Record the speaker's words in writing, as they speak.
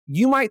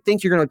You might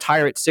think you're going to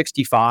retire at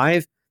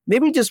 65.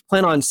 Maybe just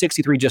plan on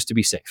 63 just to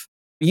be safe.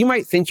 You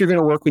might think you're going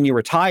to work when you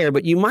retire,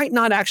 but you might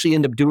not actually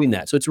end up doing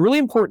that. So it's really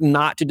important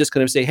not to just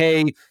kind of say, hey,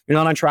 you're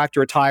not on track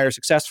to retire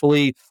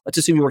successfully. Let's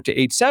assume you work to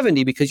age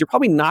 70, because you're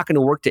probably not going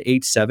to work to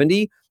age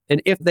 70.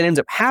 And if that ends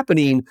up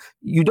happening,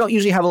 you don't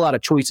usually have a lot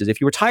of choices.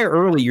 If you retire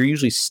early, you're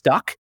usually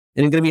stuck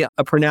and it's going to be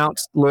a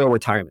pronounced loyal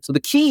retirement. So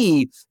the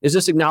key is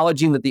just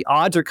acknowledging that the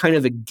odds are kind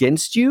of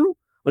against you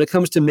when it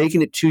comes to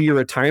making it to your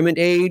retirement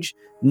age,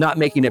 not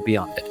making it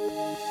beyond it.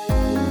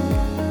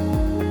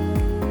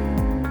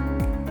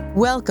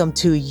 Welcome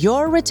to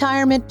Your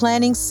Retirement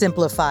Planning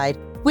Simplified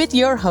with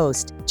your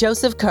host,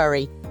 Joseph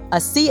Curry, a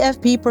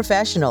CFP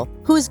professional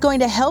who is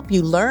going to help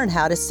you learn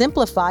how to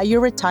simplify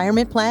your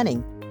retirement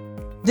planning.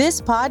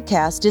 This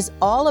podcast is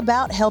all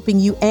about helping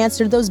you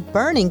answer those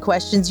burning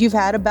questions you've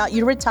had about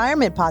your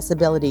retirement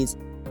possibilities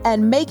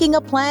and making a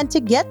plan to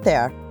get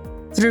there.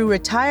 Through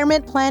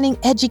retirement planning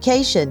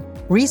education,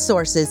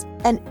 resources,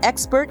 and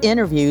expert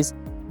interviews,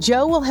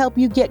 Joe will help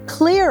you get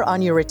clear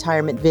on your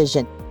retirement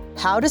vision,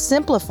 how to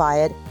simplify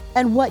it,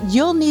 and what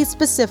you'll need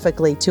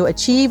specifically to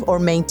achieve or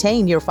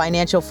maintain your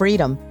financial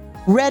freedom.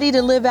 Ready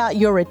to live out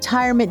your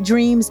retirement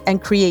dreams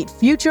and create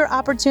future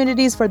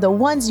opportunities for the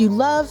ones you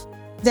love?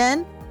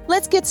 Then,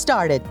 let's get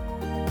started.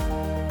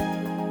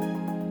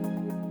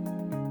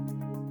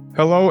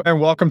 Hello,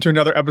 and welcome to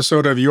another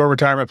episode of Your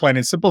Retirement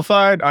Planning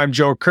Simplified. I'm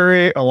Joe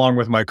Curry, along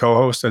with my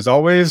co-host, as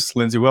always,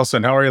 Lindsay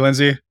Wilson. How are you,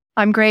 Lindsay?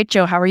 I'm great,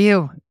 Joe. How are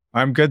you?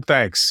 I'm good,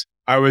 thanks.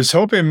 I was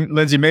hoping,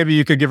 Lindsay, maybe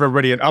you could give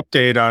everybody an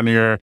update on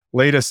your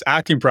latest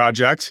acting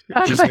project.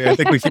 I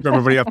think we keep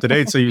everybody up to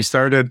date. So you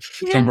started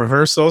some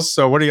rehearsals.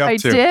 So what are you up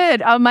to? I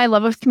did. My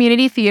love of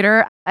community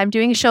theater. I'm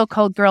doing a show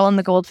called Girl in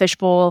the Goldfish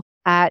Bowl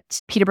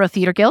at Peterborough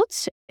Theatre Guild.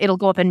 It'll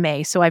go up in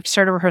May. So I've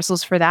started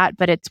rehearsals for that,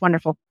 but it's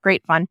wonderful.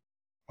 Great fun.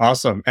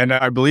 Awesome. And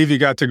I believe you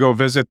got to go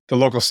visit the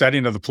local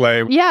setting of the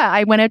play. Yeah,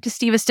 I went out to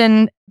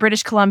Steveston,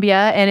 British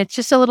Columbia, and it's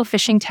just a little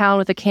fishing town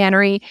with a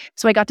cannery.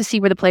 So I got to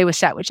see where the play was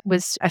set, which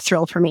was a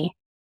thrill for me.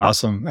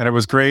 Awesome. And it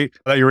was great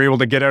that you were able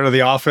to get out of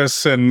the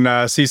office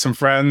and see some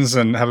friends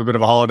and have a bit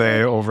of a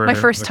holiday over. My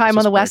first time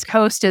on the West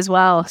Coast as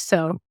well.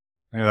 So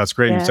yeah, that's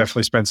great. Yeah. You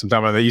definitely spent some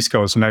time on the East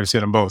Coast, and now you've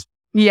seen them both.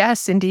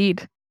 Yes,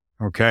 indeed.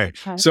 Okay.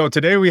 So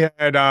today we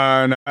had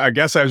on, I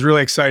guess I was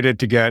really excited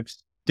to get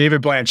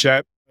David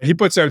Blanchett. He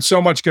puts out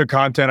so much good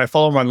content. I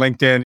follow him on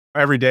LinkedIn.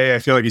 Every day I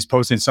feel like he's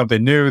posting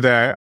something new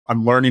that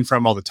I'm learning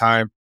from all the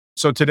time.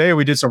 So today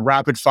we did some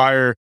rapid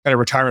fire kind of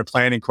retirement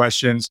planning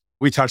questions.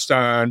 We touched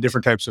on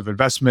different types of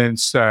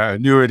investments,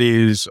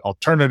 annuities,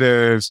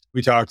 alternatives.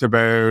 We talked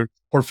about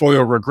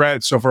portfolio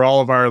regret. So for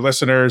all of our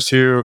listeners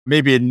who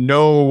maybe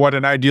know what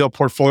an ideal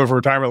portfolio for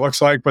retirement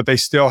looks like, but they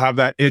still have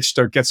that itch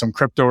to get some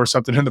crypto or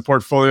something in the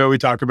portfolio, we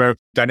talk about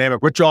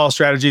dynamic withdrawal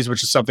strategies,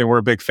 which is something we're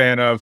a big fan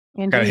of.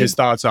 Indeed. Kind of his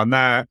thoughts on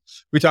that.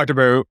 We talked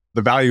about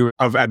the value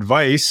of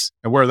advice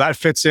and where that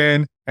fits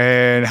in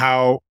and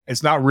how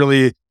it's not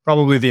really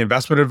probably the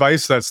investment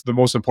advice that's the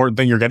most important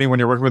thing you're getting when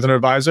you're working with an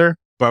advisor,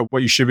 but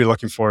what you should be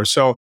looking for.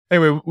 So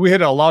anyway, we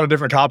hit a lot of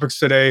different topics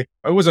today.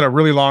 It wasn't a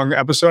really long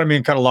episode. I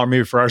mean, kind of long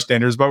maybe for our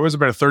standards, but it was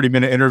about a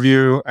 30-minute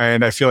interview,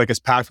 and I feel like it's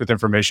packed with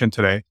information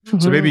today. Mm-hmm.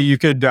 So maybe you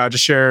could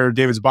just share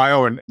David's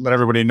bio and let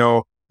everybody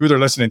know who they're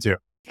listening to.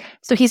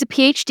 So he's a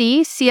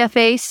PhD,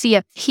 CFA,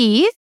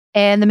 CFP,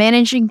 and the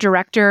Managing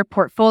Director,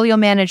 Portfolio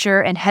Manager,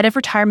 and Head of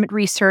Retirement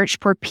Research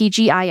for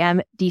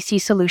PGIM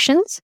DC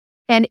Solutions.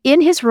 And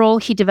in his role,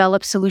 he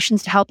develops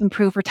solutions to help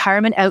improve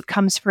retirement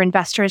outcomes for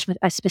investors with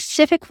a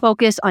specific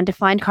focus on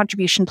defined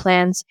contribution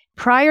plans.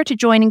 Prior to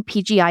joining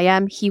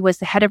PGIM, he was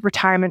the Head of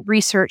Retirement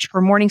Research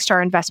for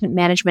Morningstar Investment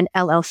Management,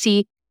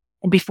 LLC.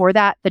 And before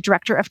that, the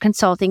Director of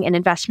Consulting and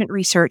Investment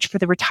Research for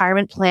the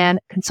Retirement Plan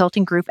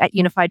Consulting Group at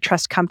Unified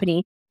Trust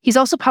Company. He's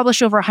also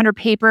published over 100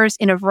 papers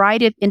in a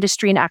variety of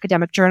industry and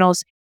academic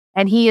journals.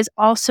 And he is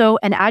also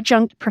an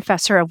adjunct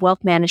professor of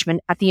wealth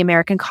management at the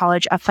American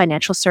College of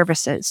Financial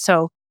Services.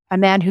 So a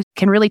man who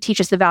can really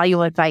teach us the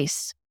value of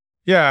advice.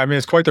 Yeah, I mean,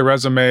 it's quite the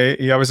resume.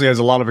 He obviously has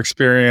a lot of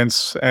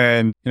experience,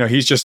 and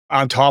he's just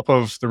on top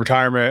of the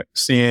retirement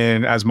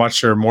scene as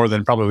much or more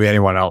than probably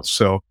anyone else.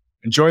 So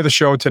enjoy the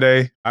show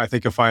today. I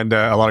think you'll find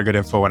a lot of good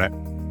info in it.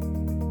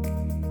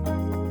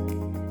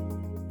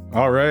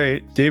 All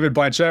right, David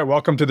Blanchett,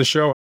 welcome to the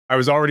show. I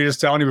was already just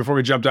telling you before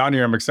we jumped on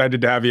here, I'm excited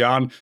to have you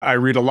on. I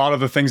read a lot of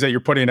the things that you're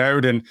putting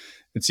out, and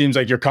it seems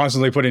like you're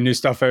constantly putting new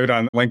stuff out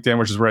on LinkedIn,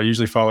 which is where I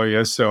usually follow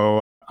you.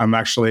 So I'm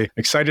actually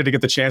excited to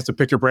get the chance to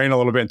pick your brain a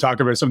little bit and talk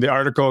about some of the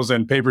articles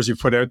and papers you've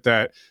put out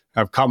that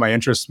have caught my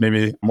interest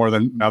maybe more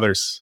than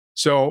others.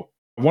 So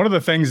one of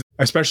the things,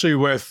 especially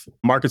with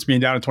markets being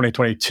down in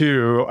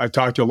 2022, I've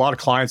talked to a lot of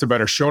clients about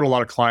or showed a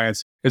lot of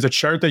clients, is a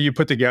chart that you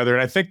put together.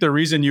 And I think the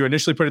reason you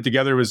initially put it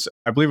together was,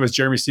 I believe it was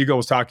Jeremy Siegel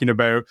was talking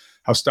about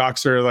how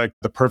stocks are like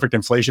the perfect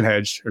inflation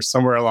hedge or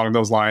somewhere along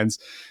those lines.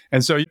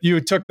 And so you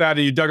took that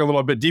and you dug a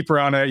little bit deeper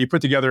on it. You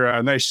put together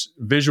a nice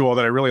visual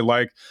that I really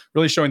like,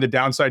 really showing the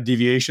downside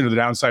deviation or the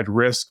downside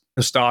risk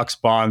of stocks,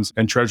 bonds,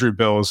 and treasury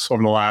bills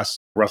over the last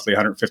roughly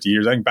 150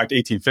 years. I think back to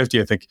 1850,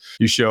 I think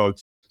you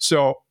showed.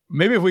 So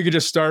maybe if we could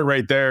just start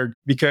right there,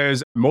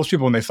 because most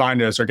people, when they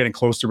find us, are getting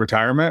close to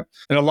retirement.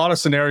 In a lot of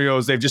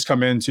scenarios, they've just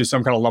come into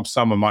some kind of lump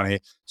sum of money.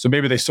 So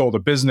maybe they sold a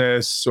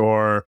business,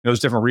 or there's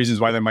different reasons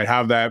why they might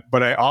have that.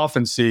 But I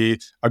often see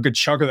a good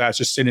chunk of that's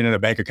just sitting in a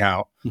bank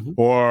account,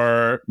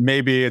 or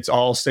maybe it's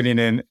all sitting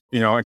in,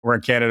 we're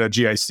in Canada,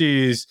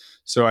 GICs.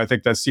 So I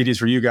think that's CDs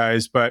for you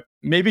guys. But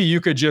maybe you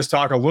could just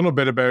talk a little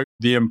bit about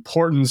the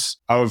importance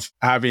of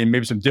having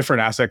maybe some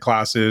different asset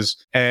classes.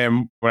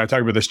 And when I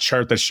talk about this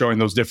chart that's showing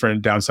those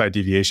different downside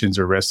deviations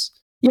or risks.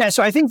 Yeah,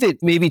 so I think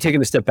that maybe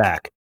taking a step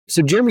back.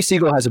 So Jeremy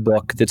Siegel has a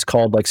book that's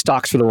called like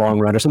Stocks for the Long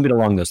Run or something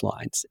along those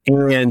lines.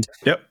 And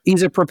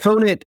he's a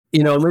proponent,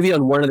 maybe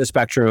on one end of the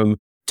spectrum,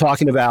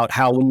 talking about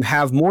how when you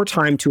have more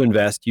time to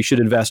invest, you should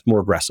invest more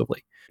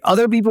aggressively.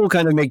 Other people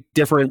kind of make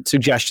different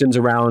suggestions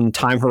around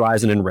time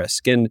horizon and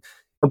risk. And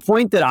the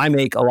point that I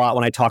make a lot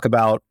when I talk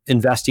about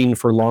investing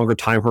for longer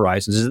time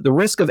horizons is that the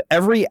risk of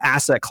every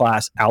asset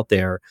class out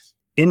there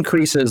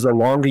increases the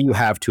longer you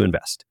have to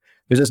invest.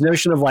 There's this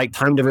notion of like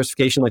time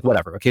diversification, like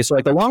whatever. Okay, so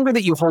like the longer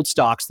that you hold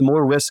stocks, the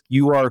more risk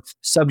you are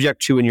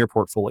subject to in your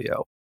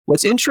portfolio.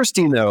 What's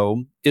interesting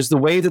though, is the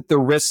way that the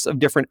risks of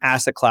different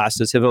asset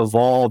classes have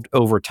evolved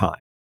over time.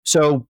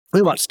 So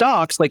think about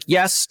stocks, like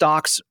yes,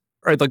 stocks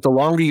are like the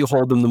longer you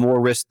hold them, the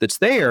more risk that's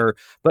there,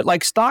 but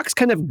like stocks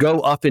kind of go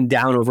up and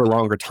down over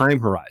longer time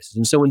horizons.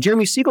 And so when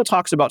Jeremy Siegel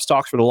talks about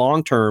stocks for the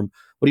long term,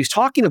 what he's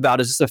talking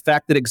about is this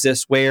effect that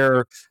exists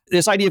where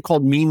this idea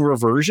called mean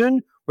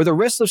reversion, where the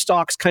risk of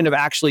stocks kind of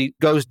actually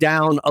goes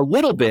down a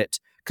little bit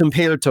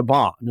compared to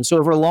bond. And so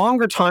over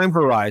longer time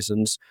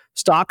horizons,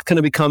 stock kind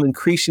of become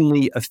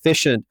increasingly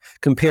efficient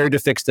compared to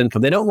fixed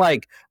income. They don't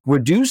like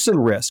reduce in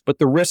risk, but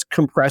the risk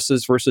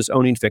compresses versus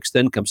owning fixed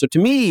income. So to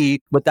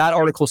me, what that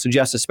article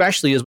suggests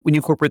especially is when you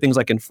incorporate things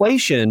like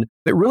inflation,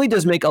 it really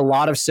does make a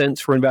lot of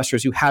sense for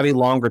investors who have a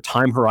longer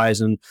time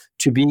horizon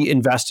to be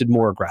invested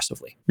more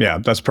aggressively. Yeah,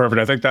 that's perfect.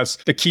 I think that's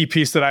the key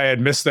piece that I had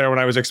missed there when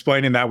I was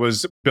explaining that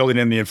was building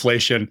in the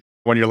inflation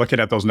when you're looking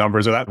at those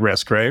numbers or that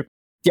risk, right?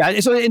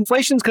 Yeah, so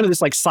inflation is kind of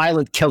this like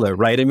silent killer,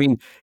 right? I mean,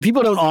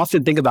 people don't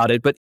often think about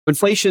it, but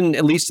inflation,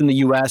 at least in the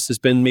US, has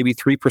been maybe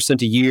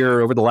 3% a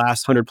year over the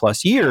last 100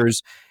 plus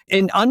years.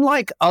 And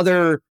unlike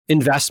other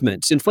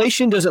investments,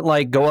 inflation doesn't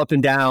like go up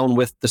and down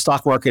with the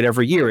stock market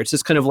every year. It's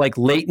this kind of like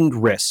latent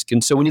risk.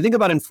 And so when you think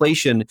about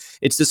inflation,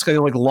 it's this kind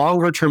of like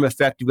longer term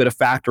effect you've got to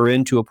factor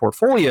into a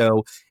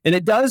portfolio. And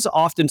it does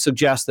often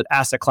suggest that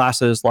asset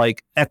classes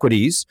like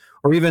equities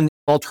or even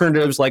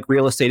alternatives like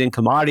real estate and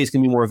commodities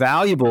can be more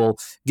valuable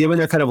given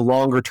their kind of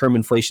longer term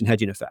inflation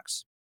hedging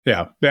effects.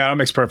 Yeah, that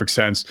makes perfect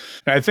sense.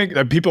 And I think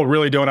that people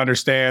really don't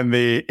understand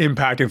the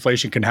impact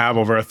inflation can have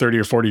over a 30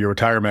 or 40 year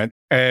retirement.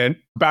 And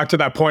back to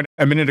that point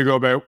a minute ago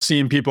about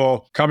seeing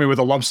people coming with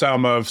a lump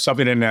sum of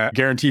something in a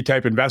guaranteed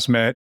type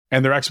investment.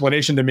 And their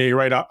explanation to me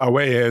right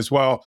away is,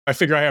 well, I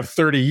figure I have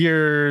 30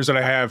 years and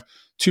I have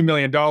 $2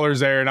 million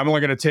there, and I'm only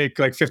going to take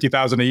like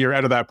 $50,000 a year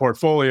out of that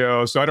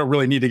portfolio. So I don't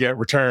really need to get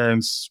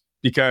returns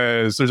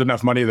because there's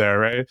enough money there,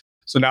 right?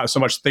 So not so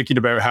much thinking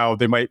about how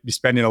they might be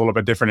spending a little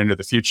bit different into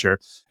the future.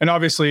 And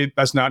obviously,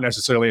 that's not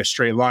necessarily a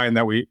straight line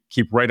that we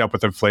keep right up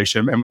with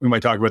inflation. And we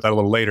might talk about that a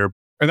little later.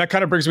 And that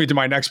kind of brings me to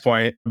my next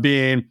point,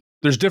 being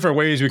there's different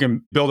ways we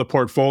can build a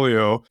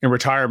portfolio in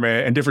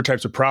retirement and different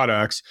types of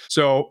products.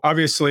 So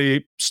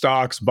obviously,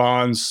 stocks,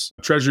 bonds,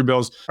 treasury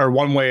bills are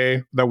one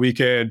way that we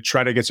could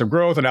try to get some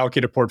growth and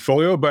allocate a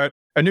portfolio. But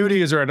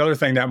annuities are another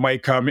thing that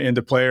might come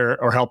into play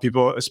or help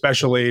people,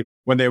 especially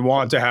when they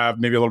want to have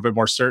maybe a little bit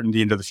more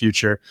certainty into the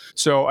future.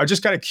 So I'm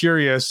just kind of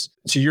curious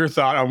to your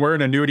thought on where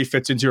an annuity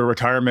fits into a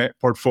retirement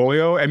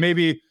portfolio and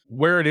maybe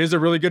where it is a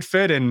really good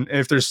fit and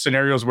if there's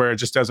scenarios where it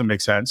just doesn't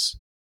make sense.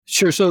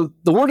 Sure. So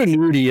the word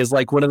annuity is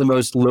like one of the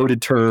most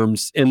loaded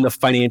terms in the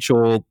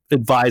financial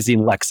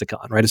advising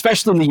lexicon, right?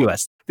 Especially in the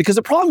US. Because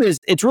the problem is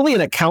it's really an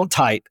account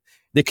type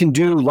that can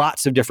do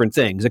lots of different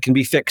things. It can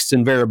be fixed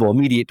and variable,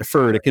 immediate,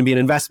 deferred. It can be an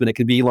investment. It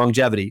can be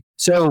longevity.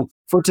 So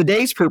for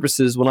today's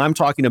purposes, when I'm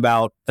talking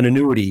about an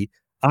annuity,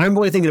 I'm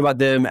really thinking about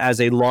them as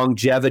a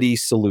longevity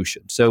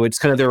solution. So it's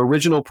kind of their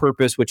original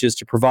purpose, which is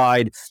to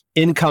provide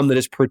income that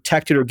is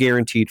protected or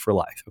guaranteed for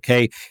life.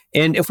 Okay.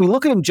 And if we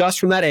look at them just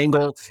from that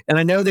angle, and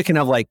I know they can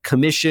have like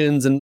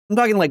commissions, and I'm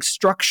talking like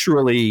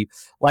structurally,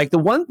 like the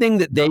one thing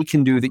that they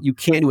can do that you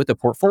can't do with the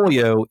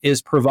portfolio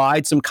is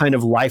provide some kind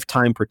of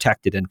lifetime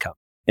protected income.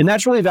 And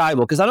that's really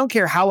valuable because I don't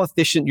care how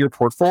efficient your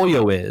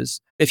portfolio is.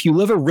 If you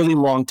live a really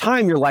long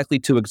time, you're likely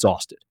to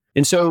exhaust it.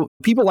 And so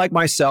people like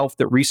myself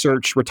that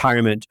research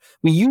retirement,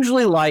 we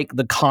usually like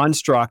the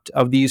construct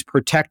of these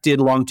protected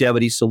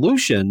longevity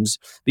solutions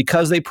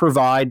because they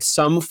provide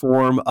some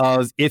form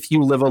of, if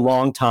you live a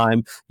long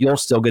time, you'll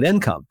still get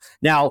income.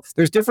 Now,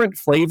 there's different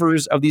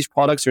flavors of these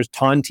products. There's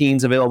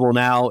tontines available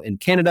now in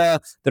Canada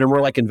that are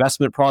more like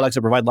investment products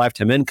that provide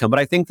lifetime income. But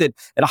I think that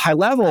at a high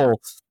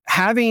level,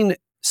 having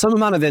some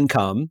amount of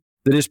income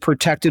that is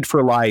protected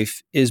for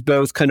life is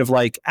both kind of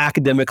like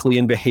academically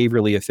and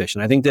behaviorally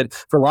efficient. I think that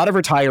for a lot of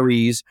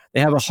retirees, they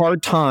have a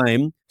hard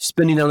time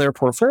spending on their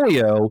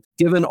portfolio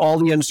given all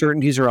the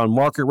uncertainties around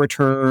market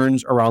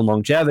returns, around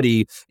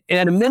longevity. And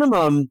at a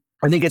minimum,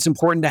 I think it's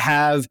important to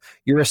have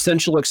your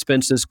essential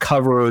expenses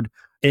covered,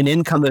 an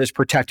income that is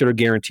protected or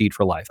guaranteed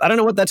for life. I don't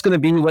know what that's going to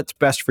be, what's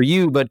best for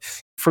you, but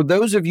for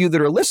those of you that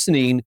are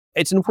listening,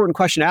 it's an important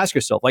question to ask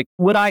yourself. Like,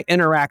 would I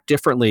interact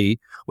differently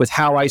with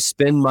how I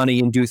spend money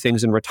and do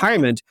things in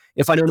retirement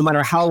if I know no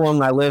matter how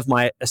long I live,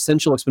 my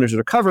essential expenditures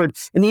are covered?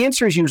 And the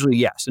answer is usually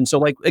yes. And so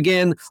like,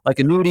 again, like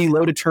annuity,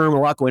 loaded term, a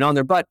lot going on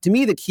there. But to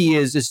me, the key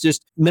is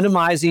just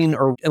minimizing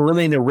or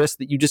eliminating a risk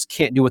that you just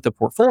can't do with the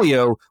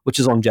portfolio, which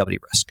is longevity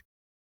risk.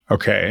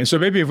 Okay. And so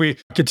maybe if we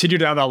continue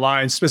down that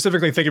line,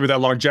 specifically thinking about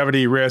that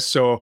longevity risk.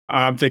 So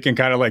I'm thinking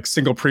kind of like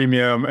single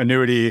premium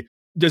annuity.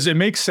 Does it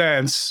make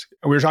sense?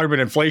 We were talking about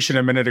inflation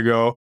a minute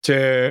ago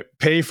to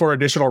pay for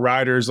additional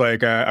riders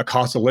like a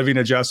cost of living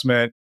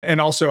adjustment and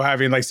also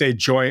having like, say,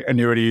 joint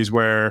annuities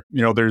where,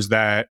 there's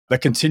the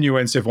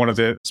continuance if one of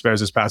the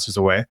spouses passes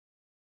away?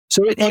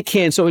 So it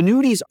can. So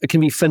annuities can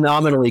be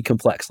phenomenally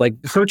complex,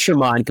 like hurts your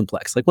mind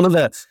complex. Like one of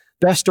the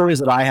best stories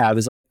that I have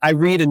is I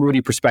read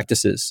annuity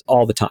prospectuses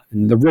all the time,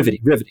 and they're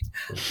riveting.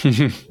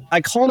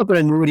 I called up an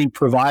annuity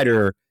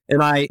provider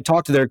and I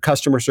talked to their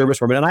customer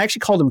service woman, and I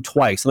actually called them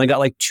twice, and I got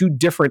like two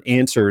different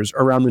answers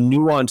around the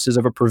nuances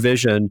of a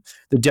provision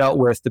that dealt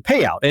with the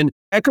payout. And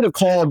I could have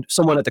called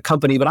someone at the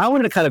company, but I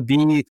wanted to kind of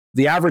be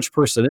the average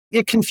person.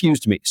 It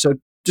confused me. So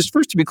just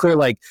first to be clear,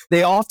 like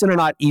they often are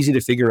not easy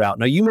to figure out.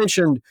 Now, you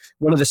mentioned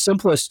one of the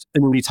simplest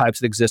annuity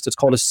types that exist. It's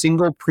called a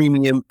single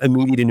premium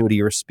immediate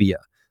annuity, or SPIA.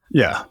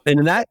 Yeah. And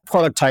in that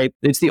product type,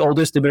 it's the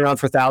oldest. They've been around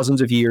for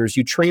thousands of years.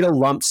 You trade a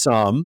lump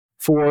sum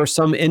for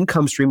some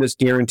income stream that's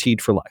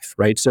guaranteed for life,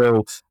 right?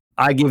 So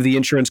I give the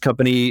insurance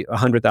company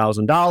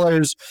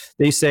 $100,000.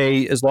 They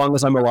say, as long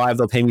as I'm alive,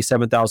 they'll pay me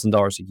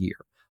 $7,000 a year.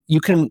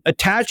 You can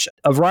attach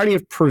a variety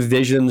of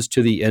provisions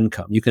to the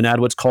income. You can add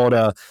what's called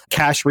a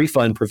cash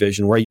refund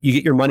provision, where you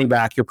get your money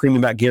back, your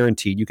premium back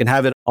guaranteed. You can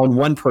have it on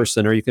one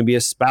person, or you can be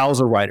a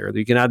spousal rider.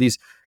 You can have these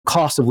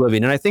cost of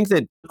living. And I think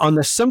that on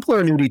the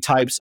simpler annuity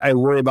types, I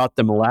worry about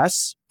them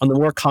less. On the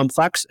more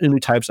complex annuity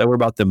types, I worry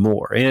about them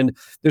more. And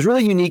there's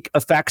really unique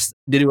effects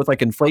to do with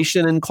like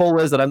inflation and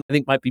COLAs that I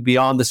think might be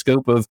beyond the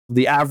scope of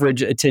the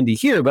average attendee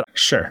here. But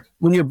sure,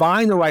 when you're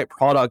buying the right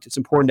product, it's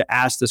important to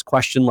ask this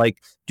question, like,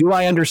 do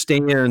I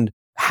understand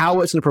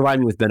how it's going to provide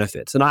me with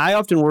benefits? And I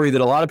often worry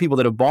that a lot of people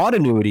that have bought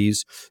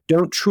annuities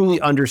don't truly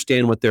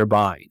understand what they're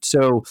buying.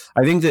 So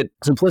I think that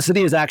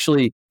simplicity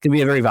can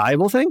be a very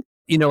valuable thing.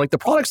 Like the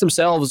products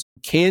themselves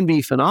can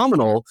be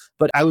phenomenal,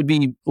 but I would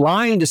be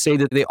lying to say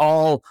that they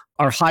all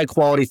are high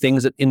quality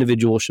things that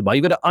individuals should buy.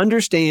 You've got to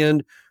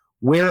understand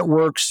where it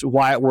works,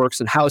 why it works,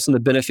 and how it's going to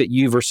benefit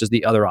you versus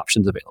the other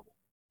options available.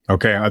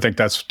 Okay, I think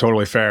that's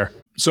totally fair.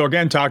 So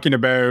again, talking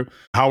about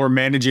how we're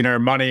managing our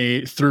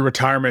money through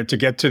retirement to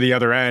get to the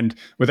other end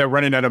without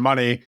running out of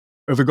money.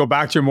 If we go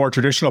back to a more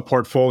traditional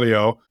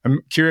portfolio,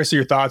 I'm curious of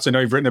your thoughts. I know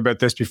you've written about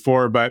this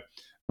before, but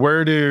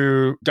where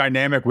do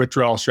dynamic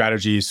withdrawal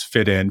strategies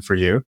fit in for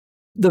you?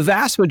 The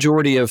vast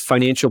majority of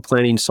financial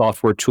planning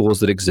software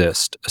tools that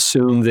exist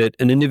assume that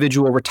an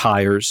individual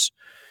retires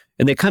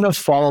and they kind of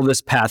follow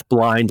this path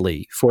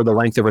blindly for the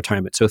length of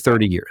retirement, so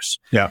 30 years.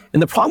 Yeah.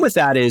 And the problem with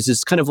that is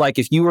it's kind of like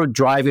if you were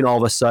driving all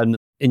of a sudden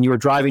and you were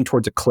driving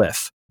towards a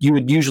cliff, you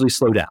would usually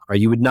slow down, right?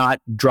 You would not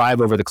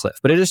drive over the cliff.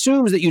 But it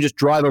assumes that you just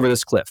drive over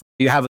this cliff.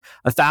 You have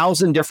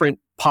 1,000 different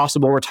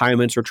possible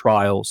retirements or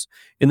trials.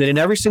 And then in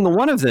every single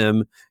one of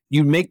them,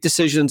 you make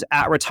decisions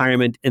at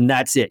retirement and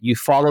that's it. You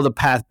follow the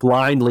path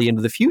blindly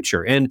into the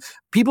future. And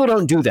people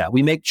don't do that.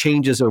 We make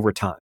changes over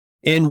time.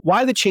 And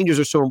why the changes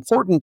are so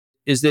important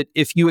is that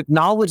if you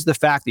acknowledge the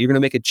fact that you're going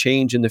to make a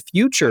change in the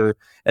future,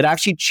 it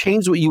actually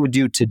changes what you would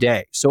do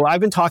today. So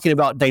I've been talking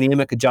about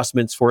dynamic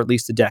adjustments for at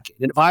least a decade.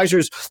 And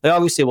advisors, they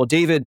always say, well,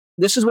 David,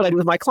 this is what I do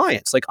with my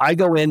clients. Like I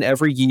go in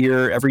every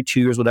year, every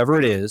 2 years, whatever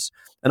it is,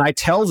 and I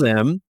tell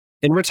them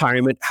in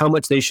retirement how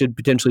much they should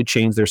potentially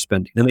change their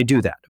spending. And they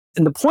do that.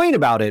 And the point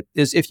about it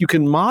is if you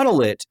can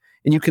model it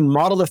and you can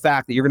model the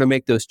fact that you're going to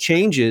make those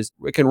changes,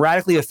 it can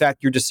radically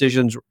affect your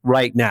decisions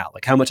right now.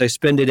 Like how much I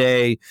spend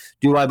today,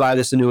 do I buy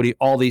this annuity,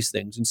 all these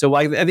things. And so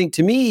I think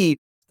to me,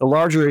 the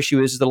larger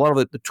issue is that a lot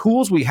of the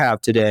tools we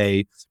have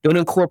today don't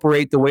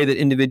incorporate the way that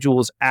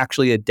individuals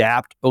actually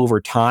adapt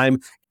over time.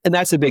 And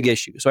that's a big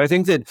issue. So I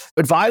think that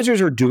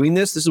advisors are doing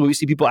this. This is what we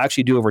see people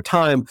actually do over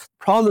time. The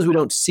problem is we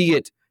don't see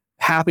it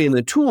happening in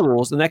the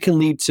tools, and that can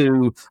lead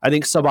to, I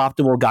think,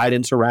 suboptimal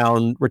guidance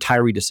around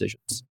retiree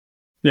decisions.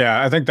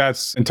 Yeah, I think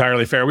that's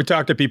entirely fair. We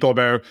talk to people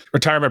about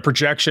retirement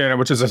projection,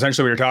 which is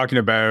essentially what you're talking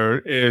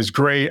about, is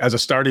great as a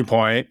starting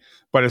point,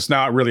 but it's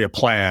not really a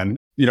plan.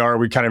 Are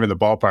we kind of in the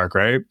ballpark,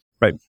 right?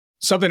 Right.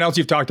 Something else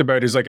you've talked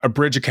about is like a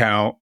bridge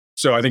account.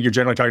 So I think you're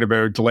generally talking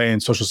about delaying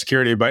Social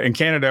Security, but in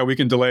Canada, we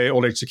can delay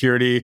old age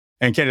security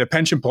and Canada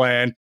pension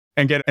plan.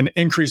 and get an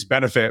increased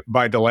benefit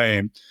by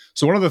delaying.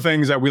 So one of the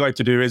things that we like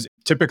to do is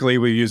typically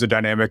we use a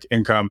dynamic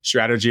income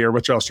strategy or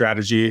withdrawal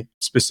strategy,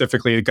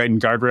 specifically guiding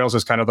guardrails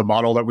is kind of the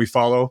model that we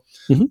follow.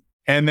 Mm-hmm.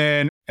 And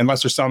then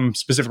unless there's some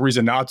specific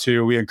reason not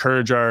to, we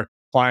encourage our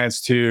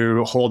clients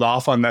to hold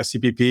off on that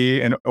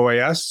CPP and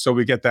OAS. So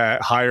we get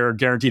that higher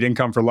guaranteed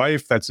income for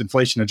life that's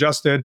inflation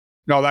adjusted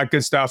and all that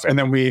good stuff. And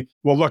then we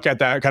will look at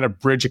that kind of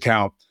bridge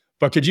account.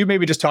 But could you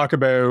maybe just talk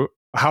about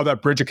how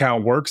that bridge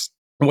account works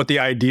and what the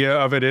idea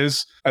of it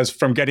is, as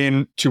from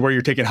getting to where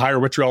you're taking higher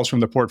withdrawals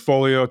from the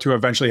portfolio to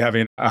eventually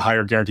having a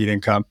higher guaranteed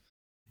income?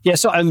 Yeah,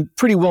 so I'm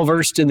pretty well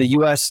versed in the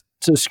US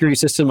Social Security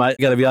system. I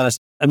got to be honest,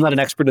 I'm not an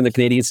expert in the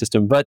Canadian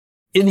system, but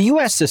in the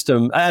US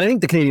system, and I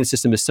think the Canadian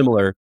system is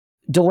similar,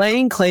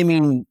 delaying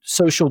claiming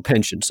social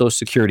pension, Social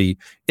Security,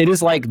 it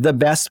is like the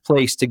best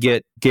place to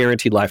get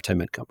guaranteed lifetime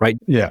income, right?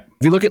 Yeah.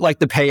 If you look at like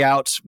the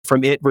payouts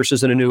from it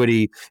versus an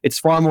annuity, it's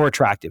far more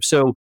attractive.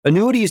 So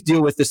annuities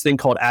deal with this thing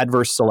called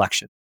adverse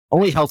selection.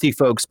 Only healthy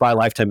folks buy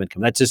lifetime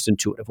income. That's just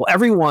intuitive. Well,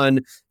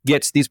 everyone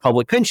gets these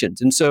public pensions.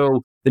 And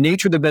so the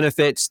nature of the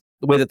benefits,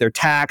 the way that they're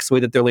taxed, the way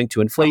that they're linked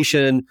to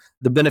inflation,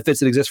 the benefits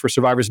that exist for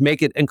survivors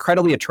make it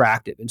incredibly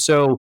attractive. And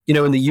so,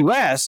 in the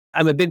US,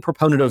 I'm a big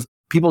proponent of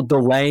people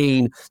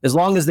delaying as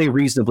long as they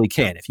reasonably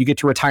can. If you get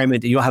to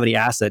retirement and you don't have any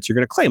assets, you're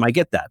going to claim. I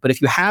get that. But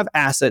if you have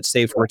assets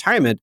saved for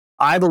retirement,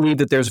 I believe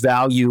that there's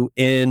value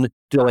in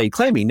delayed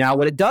claiming. Now,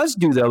 what it does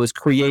do, though, is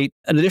create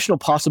an additional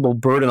possible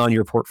burden on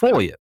your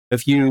portfolio.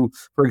 If you,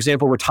 for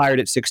example, retired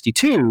at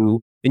 62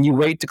 and you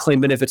wait to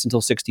claim benefits until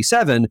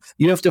 67,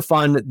 you have to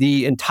fund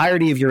the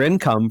entirety of your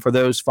income for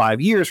those 5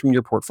 years from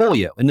your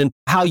portfolio. And then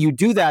how you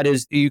do that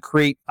is you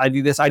create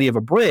this idea of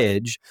a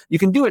bridge. You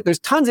can do it. There's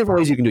tons of different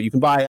ways you can do it. You can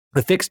buy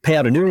a fixed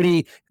payout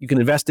annuity. You can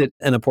invest it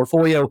in a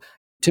portfolio.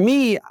 To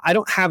me, I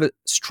don't have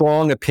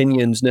strong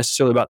opinions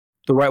necessarily about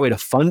the right way to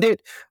fund it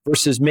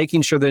versus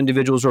making sure the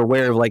individuals are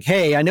aware of like,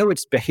 hey, I know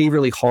it's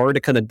behaviorally hard to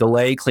kind of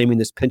delay claiming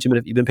this pension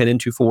benefit you've been paid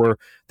into for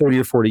 30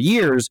 or 40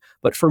 years.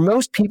 But for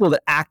most people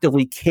that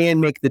actively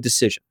can make the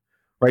decision,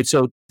 right?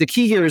 So the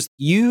key here is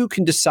you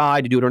can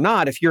decide to do it or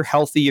not. If you're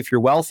healthy, if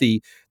you're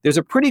wealthy, there's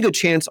a pretty good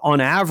chance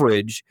on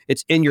average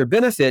it's in your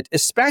benefit,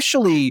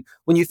 especially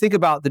when you think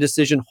about the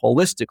decision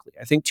holistically.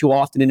 I think too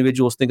often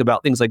individuals think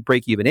about things like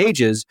break-even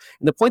ages.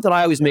 And the point that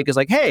I always make is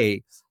like,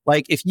 hey,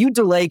 like if you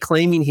delay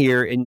claiming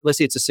here and let's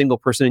say it's a single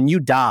person and you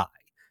die,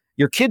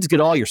 your kids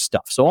get all your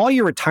stuff. So all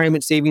your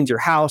retirement savings, your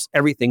house,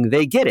 everything,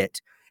 they get it.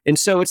 And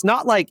so it's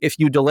not like if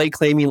you delay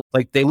claiming,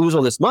 like they lose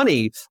all this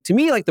money. To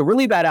me, like the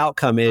really bad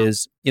outcome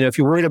is, if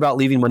you're worried about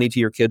leaving money to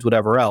your kids,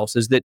 whatever else,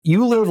 is that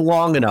you live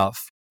long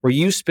enough where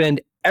you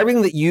spend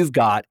everything that you've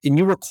got and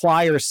you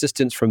require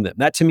assistance from them.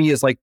 That to me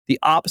is like the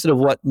opposite of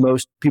what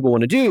most people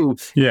want to do.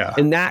 Yeah.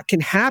 And that can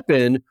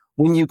happen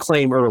when you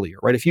claim earlier,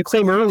 right? If you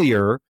claim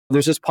earlier,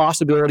 there's this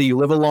possibility you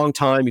live a long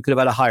time, you could have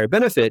had a higher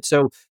benefit.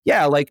 So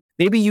yeah, like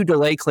maybe you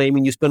delay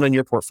claiming, you spend on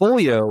your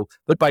portfolio,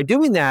 but by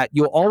doing that,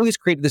 you'll always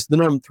create this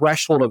minimum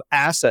threshold of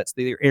assets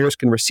that your heirs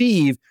can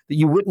receive that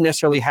you wouldn't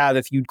necessarily have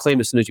if you'd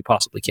claim as soon as you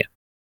possibly can.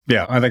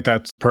 Yeah, I think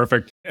that's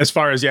perfect. As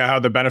far as, how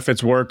the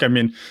benefits work, I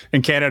mean,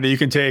 in Canada, you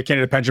can take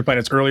Canada Pension Plan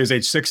as early as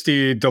age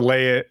 60,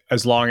 delay it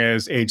as long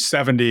as age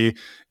 70.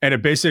 And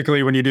it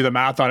basically, when you do the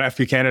math on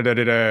FP Canada,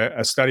 did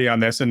a study on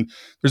this, and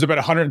there's about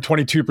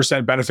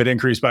 122% benefit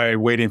increase by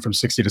waiting from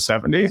 60 to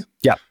 70.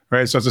 Yeah.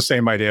 Right. So it's the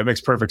same idea. It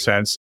makes perfect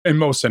sense in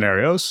most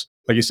scenarios.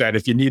 Like you said,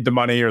 if you need the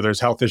money or there's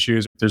health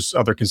issues, there's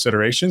other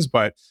considerations,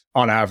 but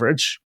on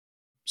average.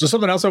 So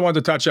something else I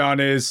wanted to touch on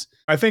is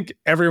I think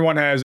everyone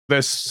has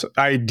this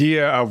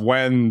idea of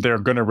when they're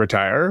going to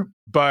retire,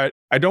 but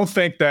I don't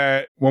think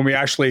that when we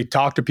actually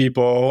talk to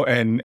people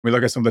and we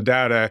look at some of the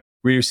data,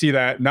 we see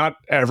that not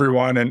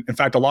everyone, and in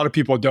fact, a lot of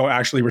people don't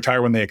actually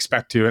retire when they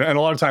expect to. And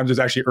a lot of times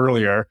it's actually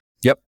earlier.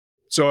 Yep.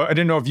 So I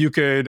didn't know if you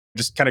could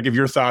just kind of give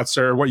your thoughts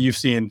or what you've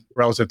seen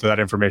relative to that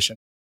information.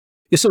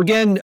 Yeah, so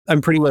again, I'm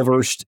pretty well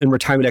versed in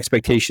retirement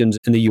expectations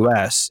in the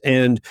US.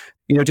 And,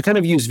 to kind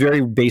of use very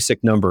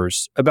basic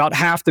numbers, about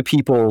half the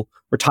people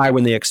retire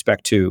when they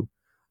expect to,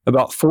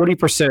 about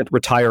 40%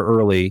 retire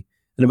early,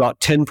 and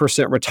about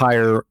 10%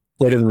 retire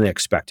later than they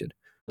expected.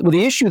 Well,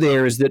 the issue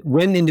there is that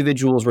when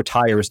individuals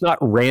retire, it's not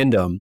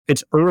random,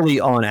 it's early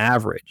on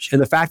average.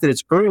 And the fact that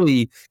it's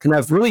early can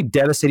have really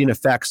devastating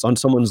effects on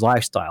someone's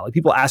lifestyle. Like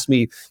people ask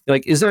me,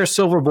 like, is there a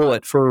silver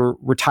bullet for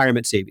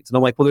retirement savings? And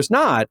I'm like, well, there's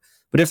not.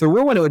 But if there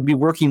were one, it would be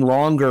working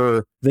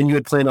longer than you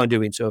had planned on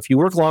doing. So if you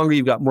work longer,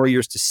 you've got more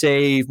years to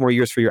save, more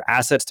years for your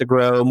assets to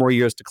grow, more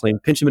years to claim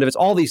pension benefits,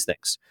 all these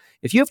things.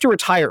 If you have to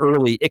retire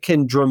early, it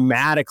can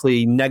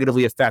dramatically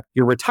negatively affect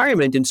your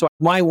retirement. And so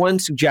my one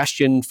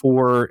suggestion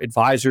for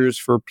advisors,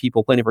 for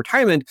people planning for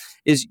retirement,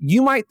 is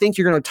you might think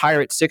you're going to retire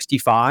at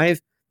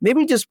 65.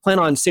 Maybe just plan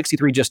on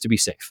 63 just to be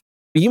safe.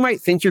 You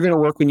might think you're going to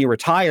work when you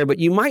retire, but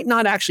you might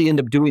not actually end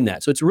up doing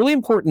that. So it's really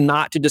important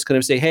not to just kind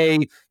of say, hey,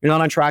 you're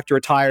not on track to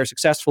retire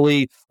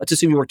successfully. Let's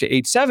assume you work to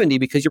age 70,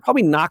 because you're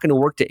probably not going to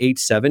work to age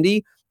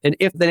 70. And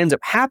if that ends up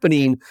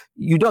happening,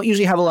 you don't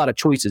usually have a lot of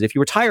choices. If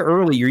you retire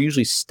early, you're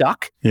usually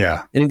stuck.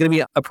 Yeah. And it's going to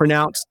be a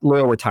pronounced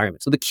low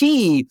retirement. So the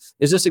key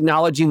is just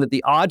acknowledging that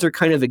the odds are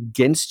kind of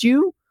against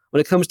you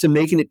when it comes to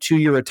making it to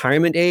your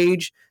retirement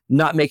age,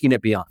 not making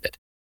it beyond it.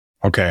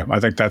 Okay. I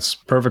think that's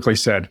perfectly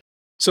said.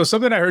 So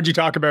something I heard you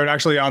talk about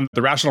actually on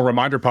the Rational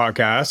Reminder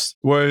podcast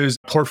was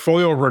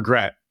portfolio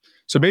regret.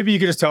 So maybe you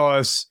could just tell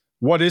us,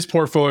 what is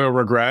portfolio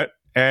regret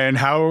and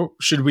how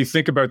should we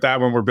think about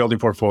that when we're building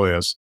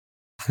portfolios?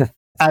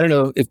 I don't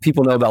know if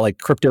people know about like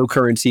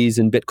cryptocurrencies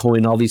and Bitcoin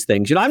and all these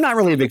things. I'm not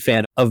really a big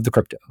fan of the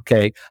crypto,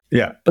 okay?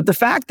 Yeah. But the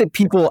fact that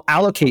people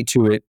allocate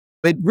to it,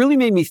 it really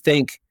made me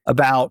think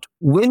about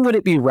when would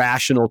it be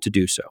rational to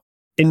do so?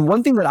 And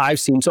one thing that I've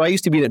seen, so I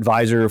used to be an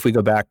advisor if we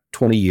go back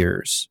 20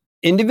 years.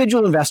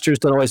 Individual investors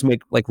don't always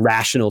make like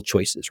rational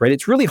choices, right?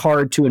 It's really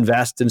hard to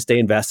invest and stay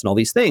invested in all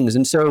these things.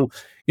 And so,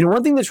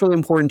 one thing that's really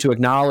important to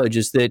acknowledge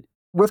is that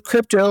with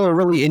crypto or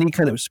really any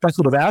kind of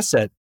speculative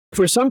asset,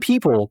 for some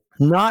people,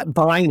 not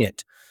buying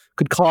it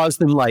could cause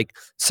them like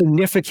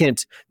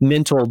significant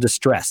mental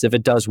distress if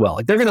it does well.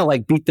 Like they're going to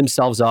like beat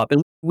themselves up.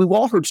 And we've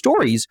all heard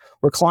stories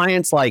where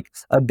clients like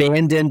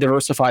abandon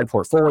diversified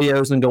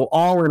portfolios and go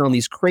all in on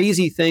these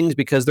crazy things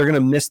because they're going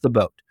to miss the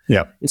boat.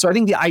 Yeah. And so I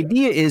think the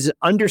idea is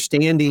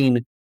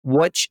understanding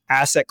which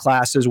asset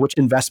classes, which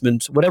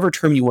investments, whatever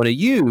term you want to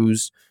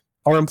use,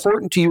 are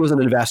important to you as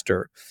an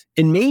investor.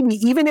 And maybe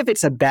even if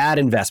it's a bad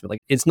investment,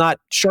 like it's not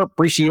sharp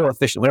ratio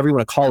efficient, whatever you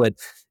want to call it,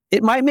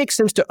 it might make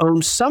sense to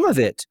own some of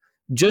it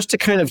just to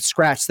kind of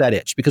scratch that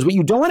itch. Because what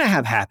you don't want to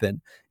have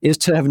happen is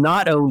to have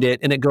not owned it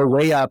and it go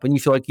way up and you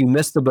feel like you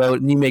missed the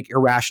boat and you make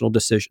irrational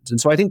decisions. And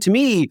so I think to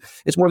me,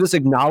 it's more of this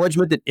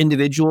acknowledgement that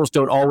individuals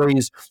don't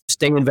always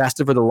stay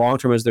invested for the long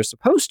term as they're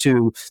supposed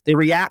to. They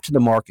react to the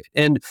market.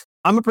 And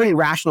I'm a pretty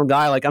rational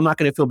guy. Like I'm not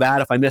going to feel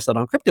bad if I miss out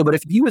on crypto. But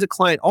if you as a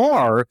client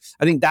are,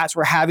 I think that's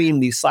where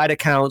having these side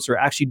accounts or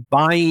actually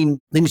buying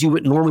things you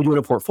wouldn't normally do in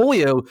a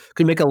portfolio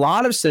could make a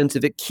lot of sense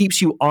if it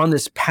keeps you on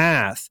this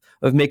path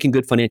of making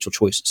good financial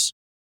choices.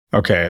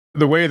 Okay.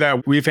 The way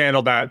that we've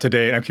handled that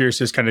today, and I'm curious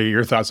just kind of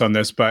your thoughts on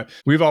this, but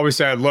we've always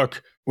said,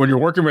 look, when you're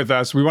working with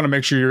us, we want to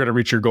make sure you're going to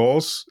reach your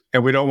goals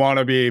and we don't want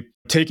to be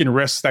taking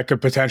risks that could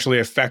potentially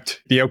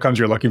affect the outcomes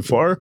you're looking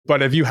for.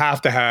 But if you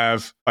have to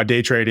have a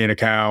day trading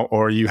account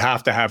or you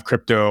have to have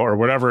crypto or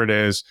whatever it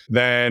is,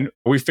 then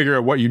we figure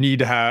out what you need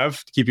to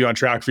have to keep you on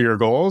track for your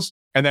goals.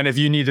 And then if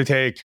you need to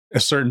take a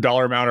certain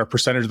dollar amount or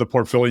percentage of the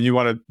portfolio and you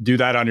want to do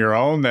that on your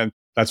own, then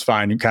that's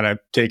fine. You kind of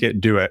take it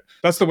and do it.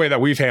 That's the way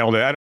that we've handled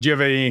it. Do you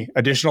have any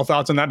additional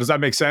thoughts on that? Does that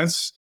make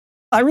sense?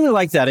 I really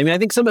like that. I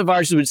think some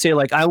advisors would say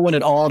like, I want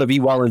it all to be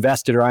well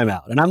invested or I'm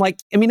out. And I'm like,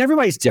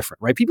 everybody's different,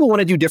 right? People want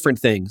to do different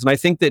things. And I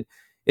think that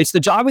it's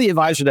the job of the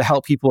advisor to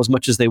help people as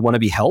much as they want to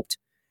be helped.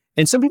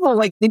 And some people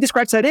need to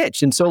scratch that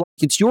itch. And so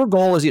it's your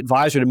goal as the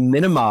advisor to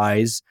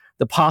minimize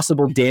the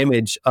possible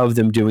damage of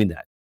them doing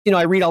that.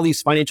 I read all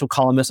these financial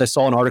columnists. I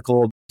saw an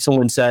article,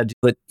 someone said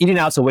that eating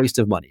out's a waste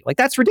of money. Like,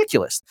 that's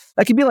ridiculous.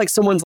 That could be like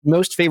someone's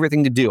most favorite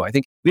thing to do. I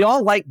think we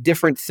all like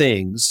different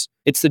things.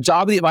 It's the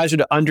job of the advisor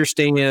to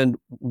understand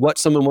what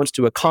someone wants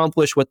to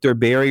accomplish, what their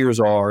barriers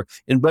are,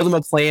 and build them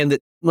a plan that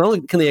not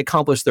only can they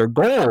accomplish their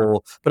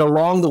goal, but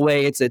along the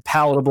way, it's a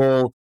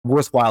palatable,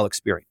 worthwhile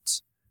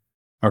experience.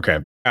 Okay.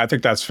 I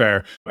think that's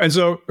fair. And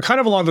so kind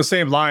of along the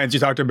same lines, you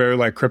talked about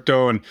like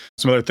crypto and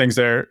some other things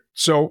there.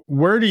 So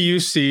where do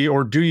you see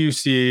or do you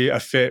see a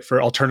fit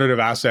for alternative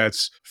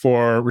assets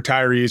for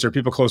retirees or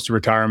people close to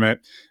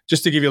retirement?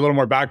 Just to give you a little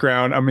more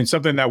background,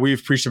 something that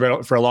we've preached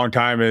about for a long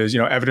time is,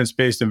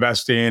 evidence-based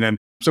investing. And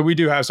so we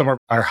do have some of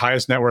our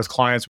highest net worth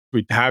clients.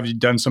 We have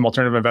done some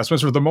alternative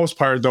investments. For the most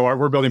part, though,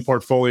 we're building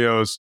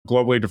portfolios,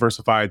 globally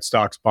diversified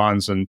stocks,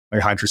 bonds, and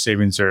like high interest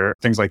savings or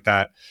things like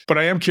that. But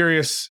I am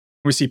curious,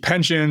 we see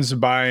pensions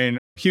buying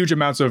huge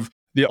amounts of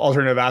the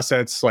alternative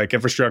assets like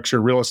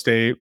infrastructure, real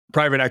estate,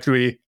 private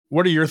equity.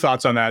 What are your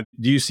thoughts on that?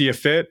 Do you see a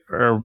fit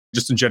or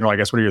just in general, I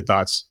guess, what are your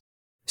thoughts?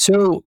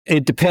 So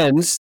it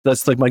depends.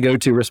 That's like my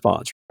go-to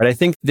response, right? I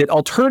think that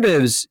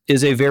alternatives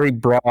is a very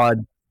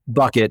broad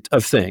bucket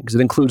of things.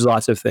 It includes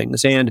lots of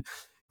things. And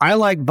I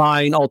like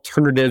buying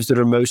alternatives that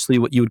are mostly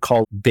what you would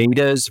call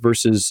betas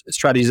versus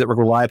strategies that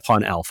rely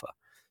upon alpha.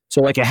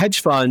 So like a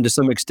hedge fund to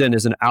some extent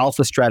is an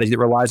alpha strategy that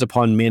relies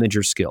upon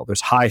manager skill.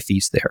 There's high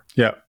fees there.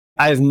 Yeah.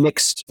 I have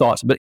mixed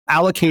thoughts, but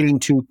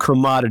allocating to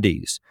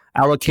commodities,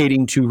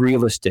 allocating to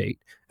real estate,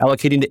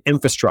 allocating to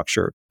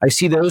infrastructure, I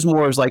see those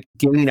more as like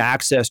gaining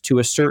access to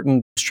a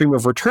certain stream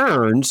of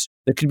returns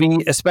that could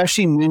be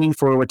especially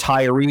meaningful for a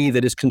retiree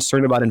that is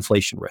concerned about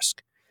inflation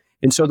risk.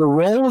 And so the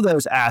role of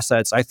those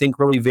assets, I think,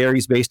 really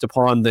varies based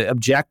upon the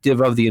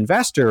objective of the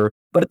investor.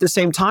 But at the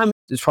same time,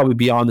 it's probably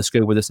beyond the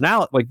scope of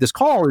this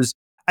call is,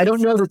 I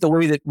don't know that the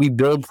way that we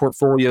build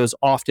portfolios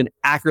often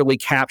accurately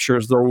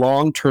captures the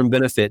long-term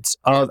benefits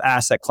of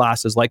asset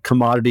classes like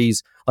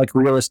commodities, like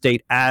real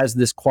estate as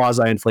this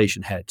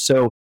quasi-inflation hedge.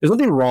 So there's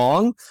nothing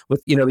wrong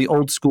with, the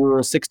old school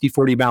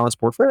 60-40 balanced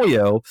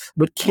portfolio,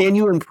 but can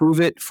you improve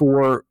it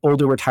for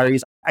older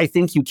retirees? I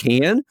think you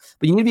can,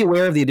 but you need to be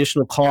aware of the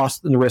additional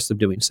costs and the risks of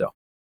doing so.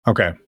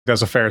 Okay,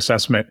 that's a fair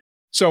assessment.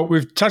 So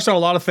we've touched on a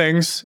lot of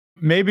things.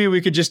 Maybe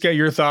we could just get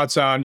your thoughts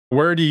on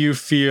where do you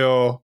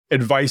feel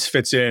advice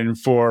fits in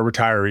for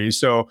retirees?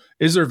 So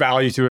is there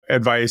value to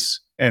advice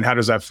and how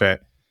does that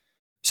fit?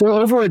 So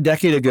over a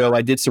decade ago,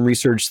 I did some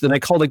research that I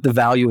called like the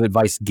value of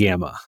advice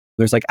gamma.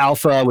 There's like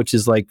alpha, which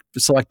is like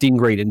selecting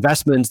great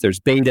investments. There's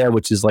beta,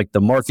 which is like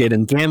the market,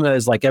 and gamma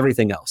is like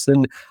everything else.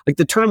 And like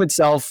the term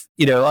itself,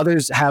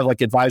 others have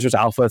like advisors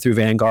alpha through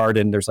Vanguard,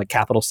 and there's like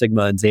capital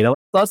sigma and zeta.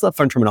 Lots of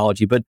fun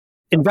terminology, but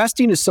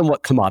investing is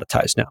somewhat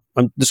commoditized now.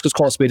 I'm just going to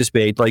call a spade a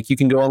spade. Like you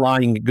can go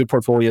online and get good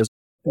portfolios.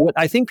 What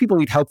I think people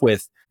need help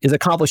with is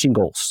accomplishing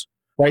goals,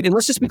 right? And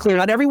let's just be clear,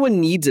 not everyone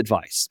needs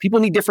advice. People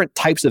need different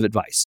types of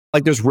advice.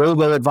 Like there's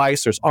robo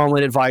advice, there's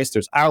online advice,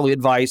 there's hourly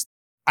advice.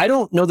 I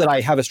don't know that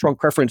I have a strong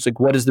preference, like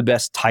what is the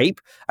best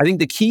type. I think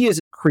the key is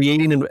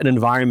creating an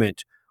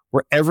environment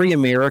where every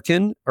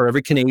American or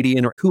every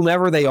Canadian or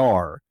whomever they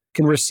are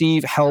can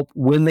receive help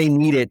when they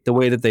need it the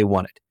way that they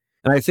want it.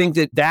 And I think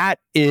that that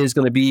is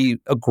going to be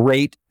a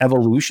great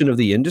evolution of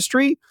the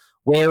industry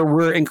where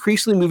we're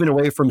increasingly moving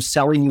away from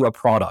selling you a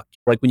product.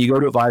 Like when you go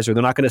to an advisor,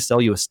 they're not going to sell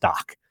you a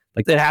stock.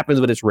 Like that happens,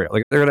 but it's rare.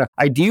 Like they're going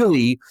to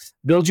ideally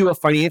build you a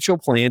financial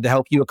plan to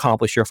help you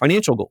accomplish your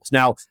financial goals.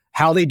 Now,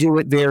 how they do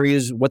it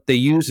varies, what they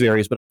use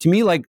varies. But to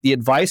me, like the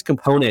advice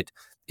component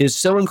is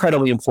so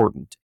incredibly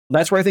important.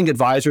 That's where I think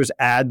advisors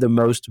add the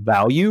most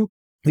value.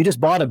 If you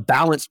just bought a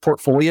balanced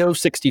portfolio,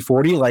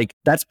 60-40, like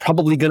that's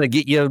probably going to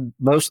get you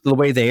most of the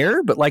way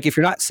there. But like if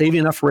you're not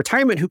saving enough for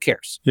retirement, who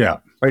cares? Yeah.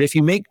 Right. If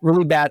you make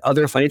really bad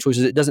other financial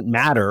choices, it doesn't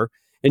matter.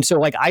 And so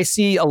like I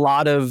see a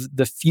lot of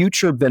the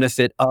future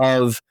benefit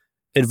of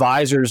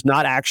advisors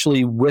not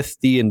actually with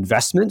the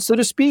investment, so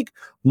to speak,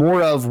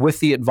 more of with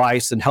the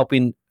advice and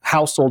helping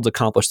households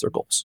accomplish their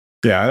goals.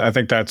 Yeah, I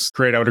think that's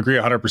great. I would agree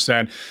 100%.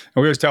 And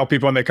we always tell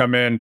people when they come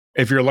in,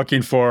 if you're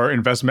looking for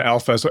investment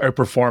alpha, so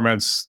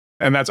outperformance,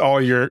 and that's all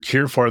you're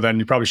here for, then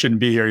you probably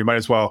shouldn't be here. You might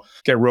as well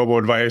get robo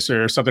advice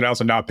or something else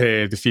and not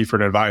pay the fee for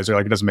an advisor.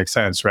 Like it doesn't make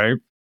sense, right?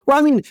 Well,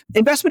 I mean,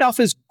 investment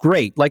alpha is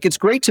great. Like it's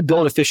great to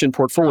build efficient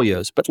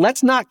portfolios, but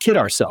let's not kid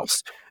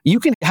ourselves. You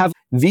can have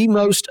the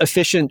most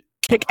efficient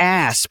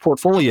kick-ass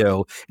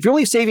portfolio. If you're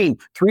only saving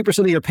 3%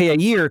 of your pay a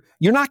year,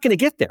 you're not going to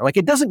get there. Like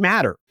it doesn't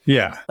matter.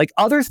 Yeah. Like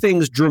other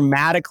things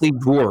dramatically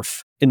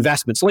dwarf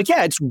investments. So like,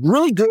 yeah, it's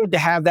really good to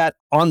have that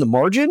on the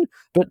margin,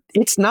 but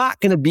it's not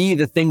going to be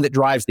the thing that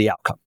drives the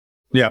outcome.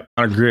 Yeah,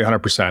 I agree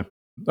 100%.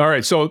 All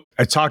right. So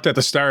I talked at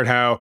the start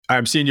how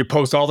I'm seeing you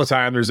post all the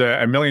time. There's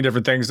a million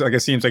different things like it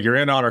seems like you're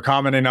in on or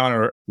commenting on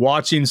or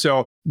watching.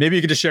 So maybe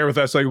you could just share with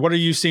us, like, what are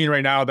you seeing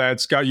right now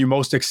that's got you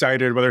most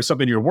excited, whether it's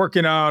something you're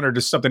working on or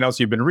just something else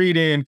you've been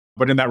reading,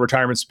 but in that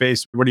retirement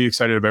space, what are you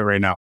excited about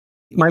right now?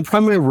 My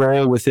primary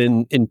role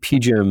within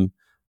PGIM,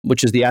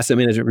 which is the asset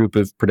management group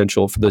of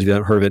Prudential, for those of you that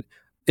haven't heard of it,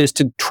 is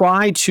to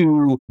try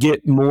to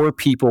get more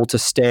people to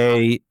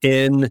stay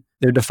in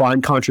their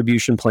defined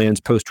contribution plans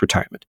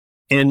post-retirement.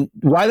 And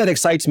why that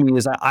excites me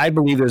is I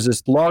believe there's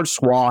this large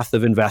swath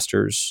of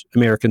investors,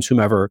 Americans,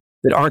 whomever,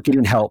 that aren't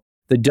getting help,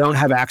 that don't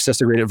have access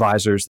to great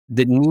advisors,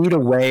 that need a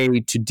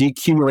way to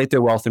decumulate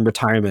their wealth in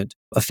retirement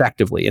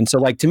effectively. And so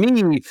like to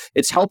me,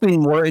 it's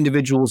helping more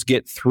individuals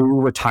get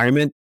through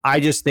retirement, I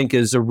just think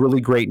is a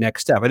really great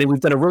next step. I think we've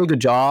done a really good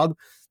job,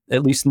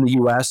 at least in the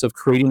US, of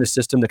creating a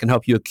system that can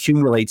help you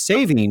accumulate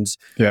savings.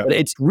 Yeah. But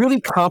it's really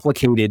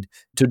complicated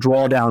to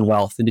draw down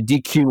wealth and to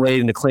decumulate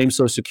and to claim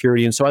Social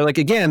Security. And so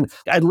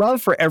I'd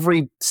love for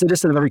every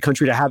citizen of every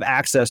country to have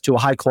access to a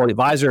high quality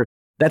advisor.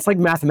 That's like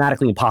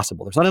mathematically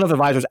impossible. There's not enough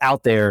advisors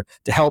out there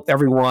to help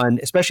everyone,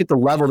 especially at the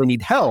level they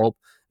need help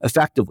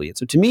effectively. And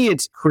so to me,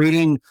 it's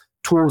creating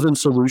tools and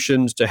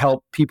solutions to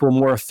help people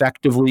more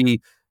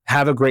effectively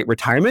have a great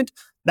retirement.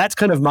 That's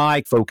kind of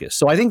my focus.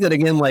 So I think that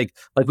again, like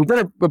we've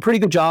done a pretty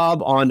good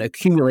job on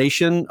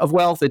accumulation of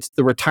wealth. It's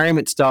the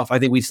retirement stuff I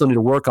think we still need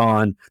to work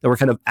on that we're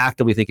kind of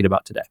actively thinking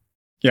about today.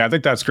 Yeah, I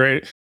think that's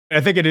great. I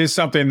think it is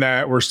something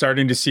that we're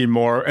starting to see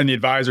more in the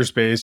advisor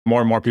space, more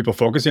and more people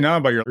focusing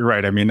on, but you're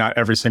right. I mean, not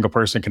every single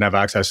person can have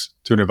access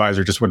to an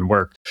advisor, just wouldn't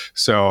work.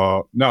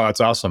 So no,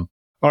 that's awesome.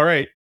 All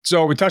right.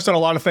 So we touched on a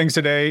lot of things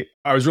today.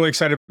 I was really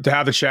excited to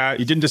have the chat.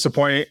 You didn't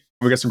disappoint.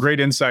 We got some great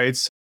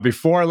insights.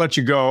 Before I let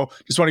you go,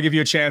 just want to give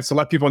you a chance to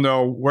let people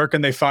know where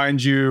can they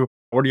find you?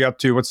 What are you up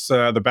to? What's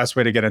the best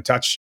way to get in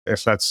touch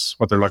if that's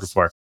what they're looking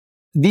for?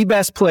 The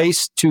best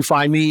place to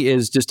find me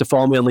is just to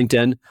follow me on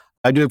LinkedIn.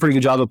 I do a pretty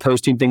good job of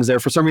posting things there.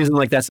 For some reason,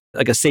 like that's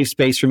like a safe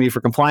space for me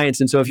for compliance.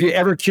 And so if you're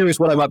ever curious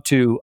what I'm up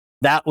to,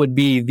 that would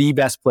be the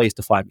best place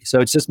to find me. So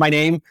it's just my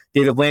name,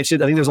 David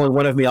Blanchett. I think there's only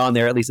one of me on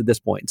there, at least at this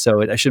point.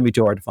 So it shouldn't be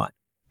too hard to find.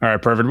 All right,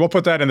 perfect. We'll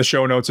put that in the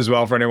show notes as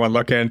well for anyone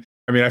looking.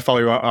 I mean, I follow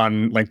you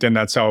on LinkedIn.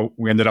 That's how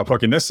we ended up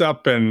hooking this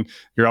up. And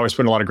you're always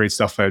putting a lot of great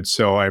stuff out.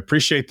 So I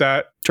appreciate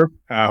that. Sure.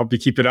 I hope you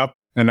keep it up.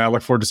 And I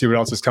look forward to see what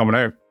else is coming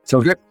out.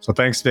 Sounds good. So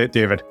thanks,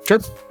 David. Sure.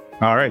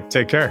 All right.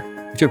 Take care.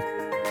 Sure.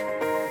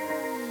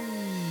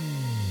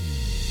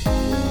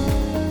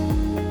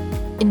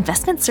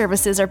 Investment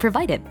services are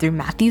provided through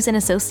Matthews &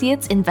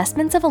 Associates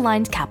Investments of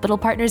Aligned Capital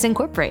Partners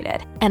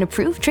Incorporated, an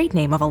approved trade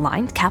name of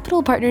Aligned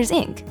Capital Partners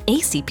Inc.,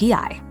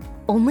 ACPI.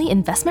 Only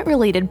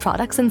investment-related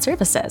products and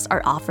services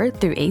are offered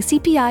through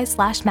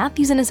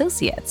ACPI/Matthews &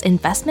 Associates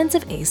Investments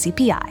of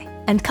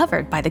ACPI and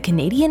covered by the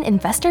Canadian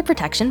Investor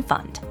Protection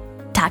Fund.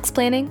 Tax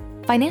planning,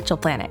 financial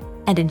planning,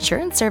 and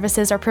insurance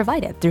services are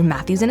provided through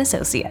Matthews &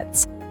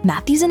 Associates.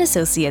 Matthews &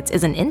 Associates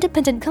is an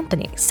independent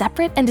company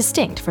separate and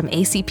distinct from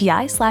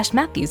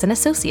ACPI/Matthews &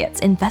 Associates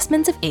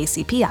Investments of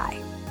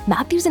ACPI.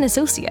 Matthews &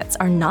 Associates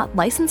are not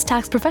licensed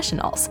tax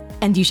professionals,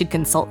 and you should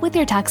consult with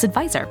your tax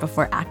advisor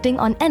before acting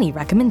on any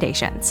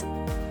recommendations.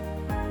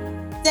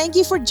 Thank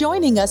you for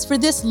joining us for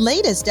this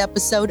latest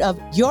episode of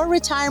Your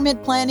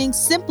Retirement Planning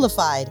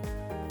Simplified.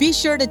 Be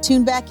sure to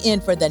tune back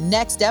in for the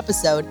next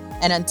episode,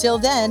 and until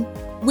then,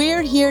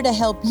 we're here to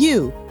help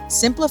you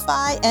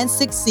simplify and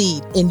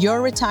succeed in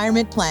your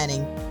retirement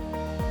planning.